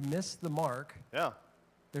 When we've missed the mark, Yeah.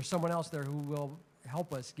 there's someone else there who will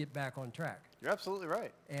help us get back on track. You're absolutely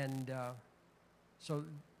right. And so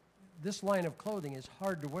this line of clothing is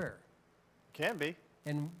hard to wear. Can be.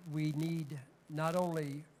 And we need not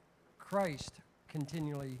only Christ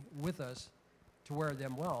continually with us to wear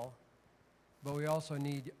them well, but we also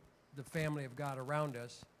need the family of God around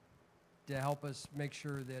us to help us make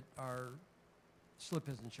sure that our slip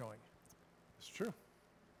isn't showing. It's true.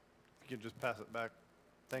 You can just pass it back.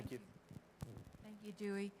 Thank you. Thank you,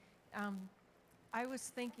 Dewey. I was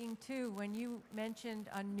thinking too, when you mentioned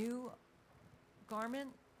a new garment,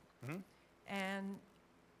 Mhm. and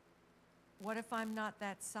what if I'm not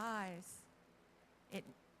that size?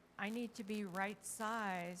 I need to be right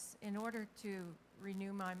size in order to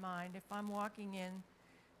renew my mind. If I'm walking in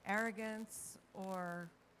arrogance or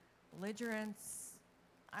belligerence,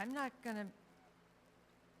 I'm not going to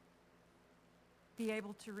be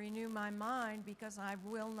able to renew my mind because I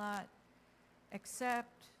will not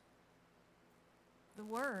accept the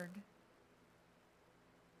word.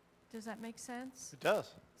 Does that make sense? It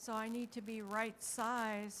does. So I need to be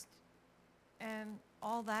right-sized, and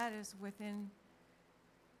all that is within,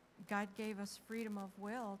 God gave us freedom of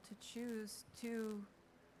will to choose to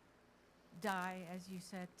die, as you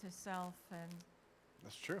said, to self and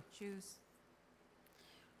That's true. choose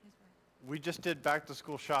His way. We just did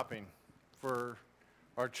back-to-school shopping for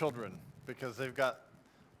our children because they've got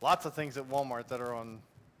lots of things at Walmart that are on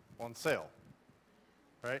sale,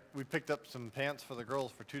 right? We picked up some pants for the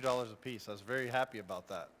girls for $2 a piece. I was very happy about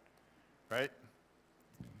that, right?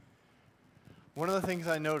 One of the things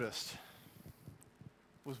I noticed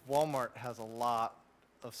was Walmart has a lot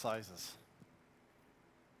of sizes.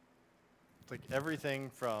 It's like everything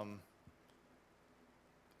from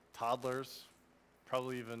toddlers,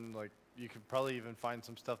 probably even like, you could probably even find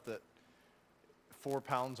some stuff that 4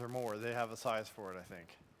 pounds or more, they have a size for it, I think.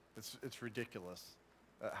 It's ridiculous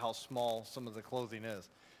how small some of the clothing is.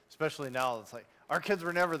 Especially now, it's like, our kids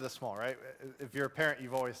were never this small, right? If you're a parent,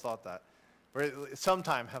 you've always thought that. Or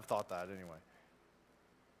sometime have thought that anyway.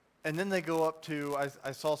 And then they go up to,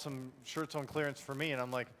 I saw some shirts on clearance for me, and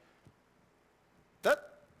I'm like,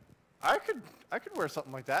 I could wear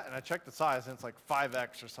something like that. And I checked the size, and it's like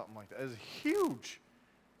 5X or something like that. It's huge.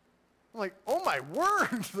 I'm like, oh my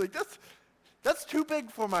word, like that's too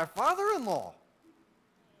big for my father-in-law.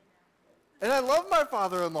 And I love my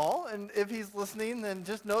father-in-law, and if he's listening, then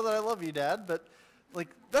just know that I love you, Dad. But like,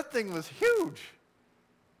 that thing was huge.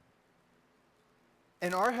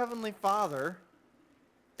 And our Heavenly Father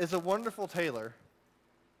is a wonderful tailor.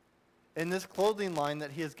 In this clothing line that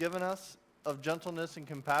He has given us of gentleness and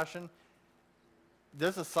compassion,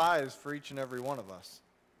 there's a size for each and every one of us.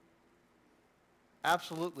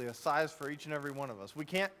 Absolutely, a size for each and every one of us. We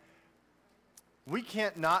can't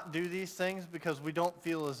not do these things because we don't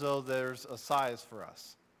feel as though there's a size for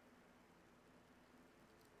us.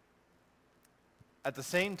 At the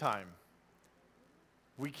same time,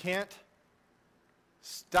 we can't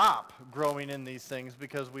stop growing in these things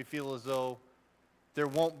because we feel as though there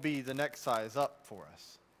won't be the next size up for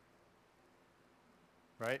us.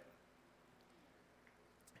 Right?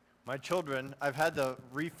 My children, I've had to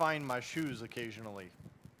refine my shoes occasionally.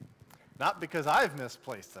 Not because I've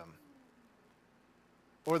misplaced them,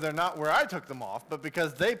 or they're not where I took them off, but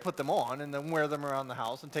because they put them on and then wear them around the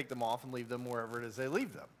house and take them off and leave them wherever it is they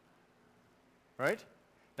leave them. Right?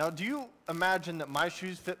 Now, do you imagine that my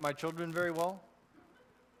shoes fit my children very well?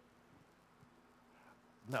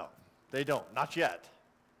 No, they don't. Not yet.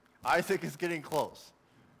 I think it's getting close.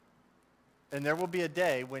 And there will be a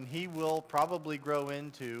day when he will probably grow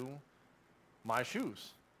into my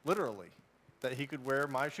shoes, literally, that he could wear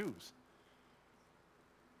my shoes.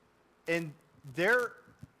 And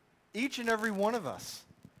each and every one of us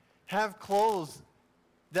have clothes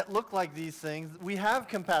that look like these things. We have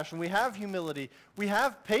compassion. We have humility. We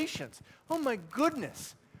have patience. Oh my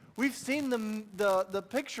goodness. We've seen the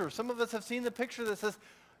picture. Some of us have seen the picture that says,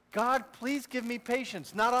 God, please give me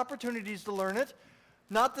patience. Not opportunities to learn it.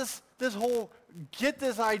 Not this whole, get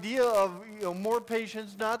this idea of more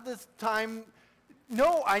patience. Not this time.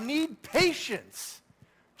 No, I need patience.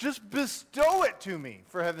 Just bestow it to me,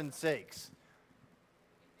 for heaven's sakes.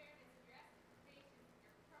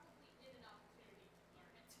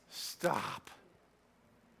 Stop.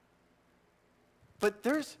 But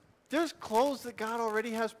there's clothes that God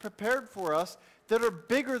already has prepared for us that are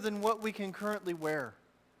bigger than what we can currently wear.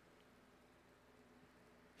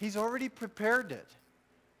 He's already prepared it.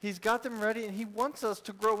 He's got them ready, and He wants us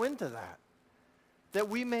to grow into that. That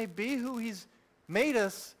we may be who He's made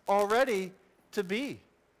us already to be.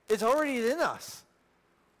 It's already in us.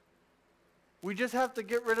 We just have to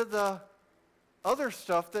get rid of the other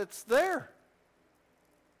stuff that's there.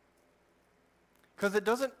 Because it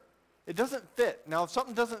doesn't fit. Now, if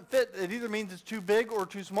something doesn't fit, it either means it's too big or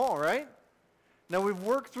too small, right? Now, we've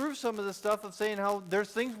worked through some of the stuff of saying how there's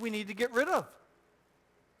things we need to get rid of.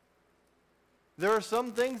 There are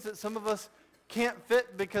some things that some of us can't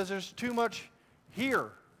fit because there's too much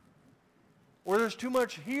here. Or there's too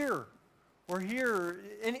much here. Or here.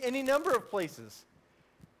 Any number of places.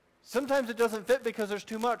 Sometimes it doesn't fit because there's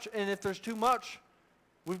too much. And if there's too much,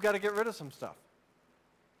 we've got to get rid of some stuff.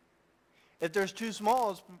 If there's too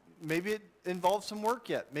small, maybe it involves some work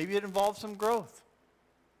yet. Maybe it involves some growth.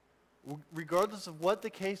 Regardless of what the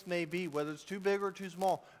case may be, whether it's too big or too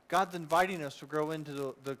small, God's inviting us to grow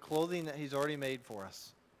into the clothing that He's already made for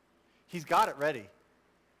us. He's got it ready.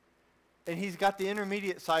 And He's got the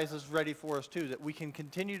intermediate sizes ready for us too, that we can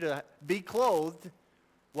continue to be clothed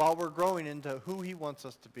while we're growing into who He wants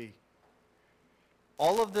us to be.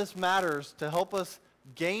 All of this matters to help us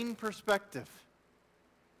gain perspective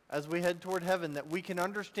as we head toward heaven, that we can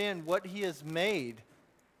understand what He has made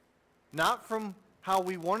not from how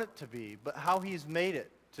we want it to be, but how he's made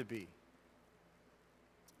it to be.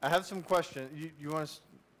 I have some questions. You want to,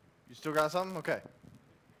 you still got something? Okay.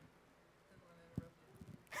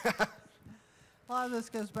 A lot of this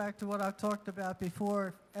goes back to what I've talked about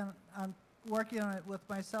before, and I'm working on it with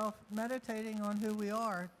myself, meditating on who we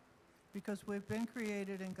are, because we've been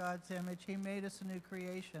created in God's image. He made us a new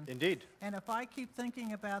creation. Indeed. And if I keep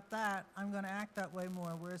thinking about that, I'm going to act that way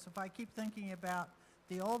more. Whereas if I keep thinking about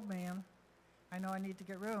the old man, I know I need to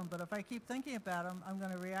get rid of him, but if I keep thinking about him, I'm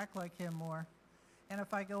going to react like him more. And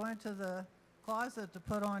if I go into the closet to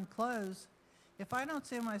put on clothes, if I don't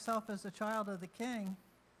see myself as a child of the king,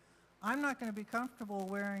 I'm not going to be comfortable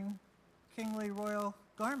wearing kingly royal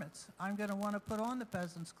garments. I'm going to want to put on the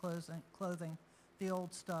peasant's clothing, the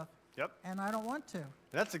old stuff. Yep. And I don't want to.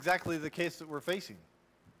 That's exactly the case that we're facing.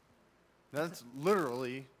 That's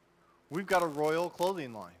literally, we've got a royal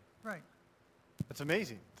clothing line. Right. It's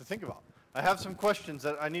amazing to think about. I have some questions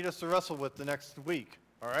that I need us to wrestle with the next week,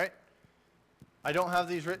 all right? I don't have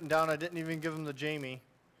these written down. I didn't even give them to Jamie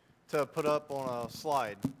to put up on a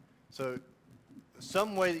slide. So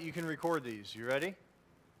some way that you can record these. You ready?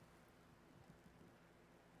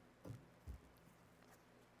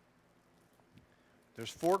 There's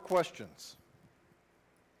 4 questions.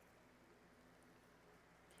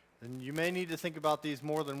 And you may need to think about these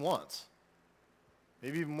more than once.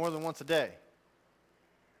 Maybe even more than once a day.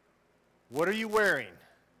 What are you wearing?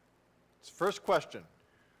 It's the first question.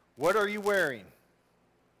 What are you wearing?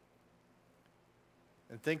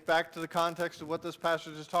 And think back to the context of what this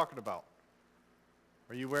passage is talking about.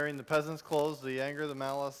 Are you wearing the peasant's clothes, the anger, the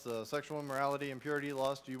malice, the sexual immorality, impurity,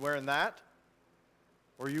 lust? Are you wearing that?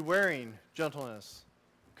 Or are you wearing gentleness,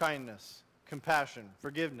 kindness, compassion,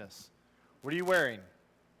 forgiveness? What are you wearing?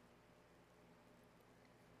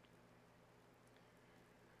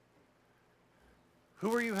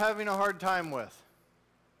 Who are you having a hard time with?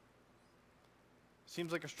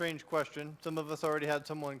 Seems like a strange question. Some of us already had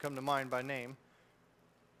someone come to mind by name.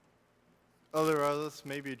 Other of us,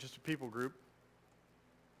 maybe just a people group.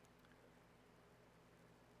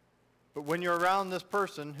 But when you're around this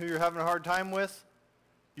person who you're having a hard time with,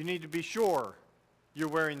 you need to be sure you're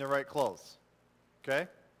wearing the right clothes. Okay?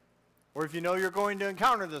 Or if you know you're going to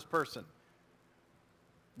encounter this person,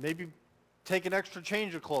 maybe take an extra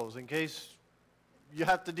change of clothes in case you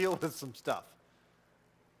have to deal with some stuff.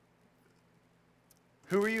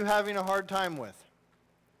 Who are you having a hard time with?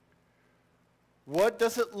 What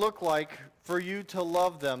does it look like for you to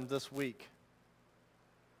love them this week?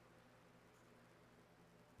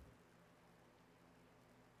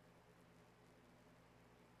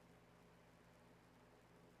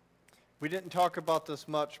 We didn't talk about this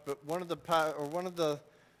much, but one of the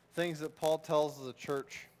things that Paul tells the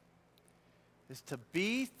church is to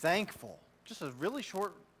be thankful. Just a really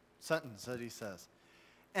short sentence that he says.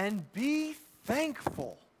 And be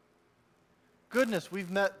thankful. Goodness,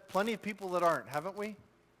 we've met plenty of people that aren't, haven't we?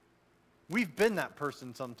 We've been that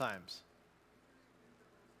person sometimes.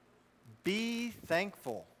 Be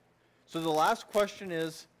thankful. So the last question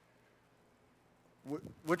is,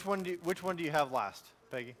 which one do you have last,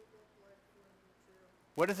 Peggy?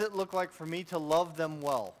 What does it look like for me to love them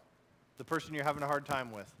well? The person you're having a hard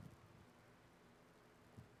time with.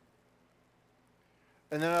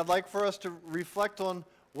 And then I'd like for us to reflect on,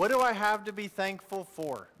 what do I have to be thankful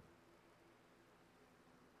for?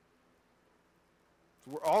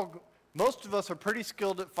 Most of us are pretty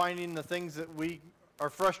skilled at finding the things that we are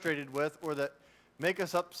frustrated with or that make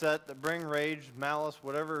us upset, that bring rage, malice,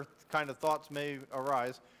 whatever kind of thoughts may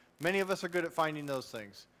arise. Many of us are good at finding those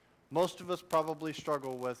things. Most of us probably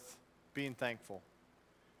struggle with being thankful.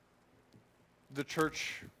 The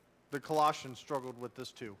church, the Colossians, struggled with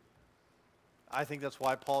this too. I think that's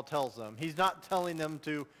why Paul tells them. He's not telling them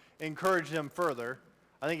to encourage them further.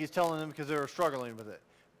 I think he's telling them because they were struggling with it.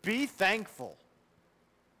 Be thankful.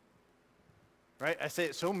 Right? I say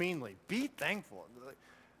it so meanly. Be thankful.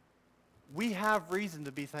 We have reason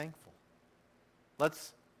to be thankful.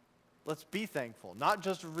 Let's be thankful. Not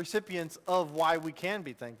just recipients of why we can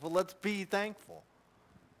be thankful. Let's be thankful.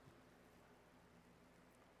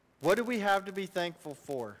 What do we have to be thankful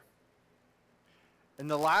for? And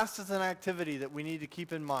the last is an activity that we need to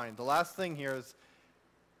keep in mind. The last thing here is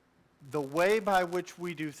the way by which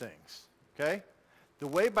we do things. Okay? The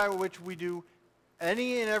way by which we do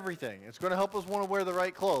any and everything. It's going to help us want to wear the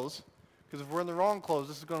right clothes, because if we're in the wrong clothes,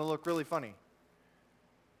 this is going to look really funny.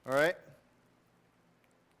 All right?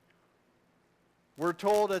 We're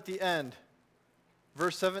told at the end,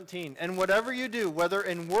 verse 17, and whatever you do, whether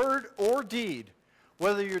in word or deed,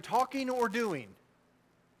 whether you're talking or doing,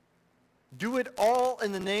 do it all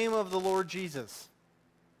in the name of the Lord Jesus,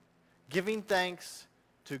 giving thanks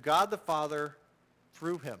to God the Father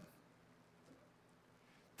through him.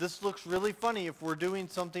 This looks really funny if we're doing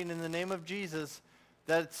something in the name of Jesus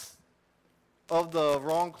that's of the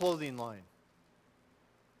wrong clothing line.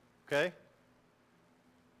 Okay?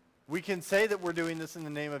 We can say that we're doing this in the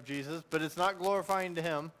name of Jesus, but it's not glorifying to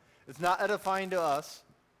him. It's not edifying to us.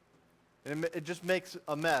 And it just makes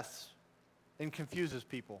a mess and confuses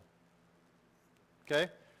people. Okay?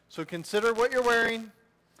 So consider what you're wearing,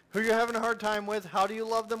 who you're having a hard time with, how do you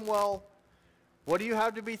love them well, what do you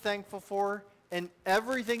have to be thankful for, and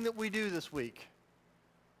everything that we do this week,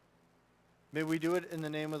 may we do it in the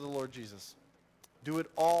name of the Lord Jesus. Do it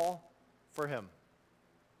all for him.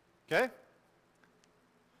 Okay?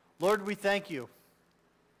 Lord, we thank you.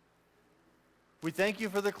 We thank you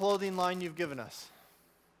for the clothing line you've given us.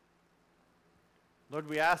 Lord,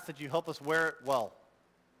 we ask that you help us wear it well.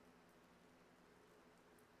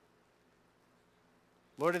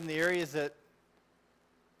 Lord, in the areas that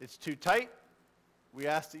it's too tight, we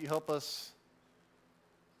ask that you help us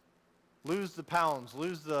lose the pounds,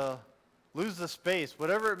 lose the space,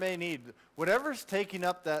 whatever it may need. Whatever's taking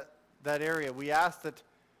up that area, we ask that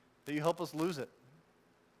you help us lose it.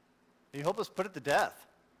 That you help us put it to death.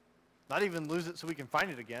 Not even lose it so we can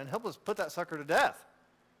find it again. Help us put that sucker to death.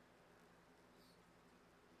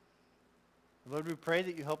 Lord, we pray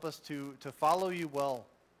that you help us to follow you well.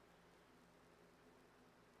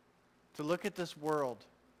 To look at this world,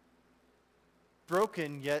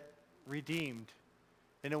 broken yet redeemed,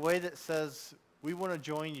 in a way that says we want to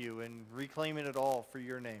join you in reclaiming it all for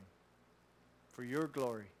your name, for your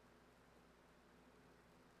glory.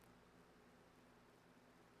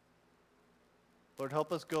 Lord,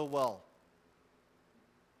 help us go well,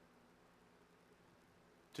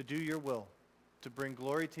 to do your will, to bring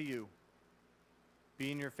glory to you,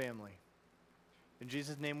 be in your family. In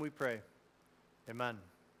Jesus' name we pray. Amen.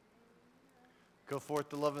 Go forth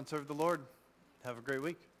to love and serve the Lord. Have a great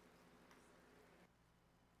week.